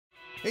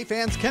Hey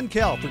fans, Ken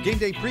Kell for Game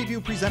Day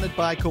Preview presented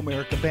by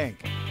Comerica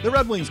Bank. The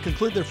Red Wings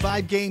conclude their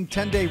 5-game,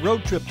 10-day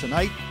road trip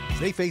tonight as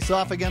they face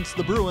off against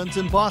the Bruins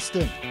in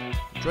Boston.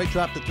 Detroit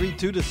dropped a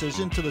 3-2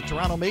 decision to the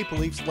Toronto Maple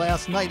Leafs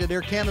last night at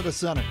Air Canada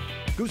Center.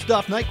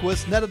 Gustav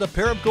Nyquist netted a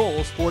pair of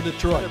goals for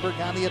Detroit.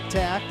 Soderberg on the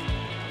attack.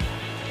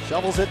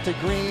 Shovels it to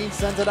Green,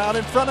 sends it out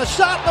in front, a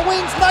shot in the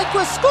wings,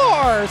 Nyquist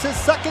scores his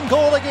second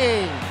goal of the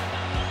game.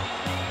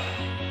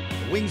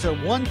 The Wings are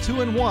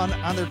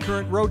 1-2-1 on their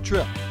current road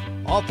trip.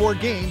 All 4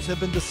 games have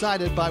been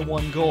decided by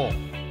 1 goal.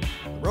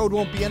 The road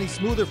won't be any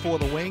smoother for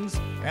the Wings.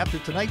 After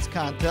tonight's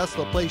contest,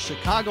 they'll play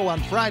Chicago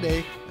on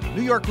Friday and the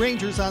New York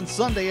Rangers on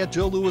Sunday at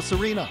Joe Louis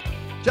Arena.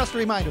 Just a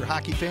reminder,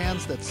 hockey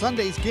fans, that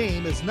Sunday's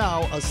game is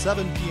now a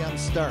 7 p.m.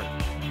 start.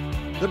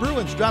 The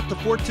Bruins dropped a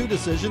 4-2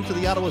 decision to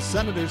the Ottawa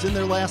Senators in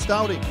their last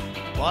outing.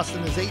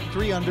 Boston is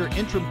 8-3 under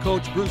interim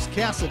coach Bruce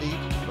Cassidy,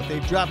 but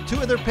they've dropped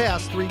 2 of their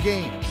past 3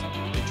 games.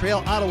 They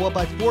trail Ottawa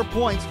by 4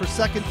 points for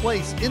second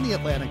place in the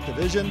Atlantic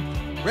Division.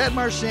 Brad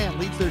Marchand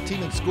leads their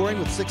team in scoring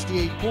with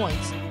 68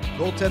 points.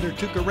 Goaltender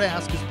Tuukka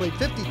Rask has played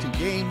 52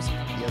 games.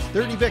 He has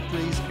 30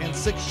 victories and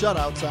 6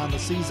 shutouts on the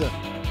season.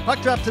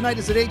 Puck drop tonight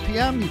is at 8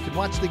 p.m. You can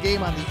watch the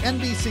game on the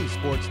NBC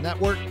Sports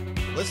Network.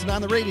 Listen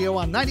on the radio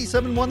on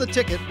 97.1 The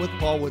Ticket with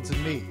Paul Woods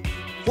and me.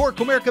 For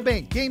Comerica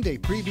Bank Game Day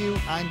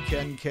Preview, I'm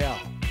Ken Kell.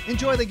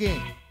 Enjoy the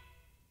game.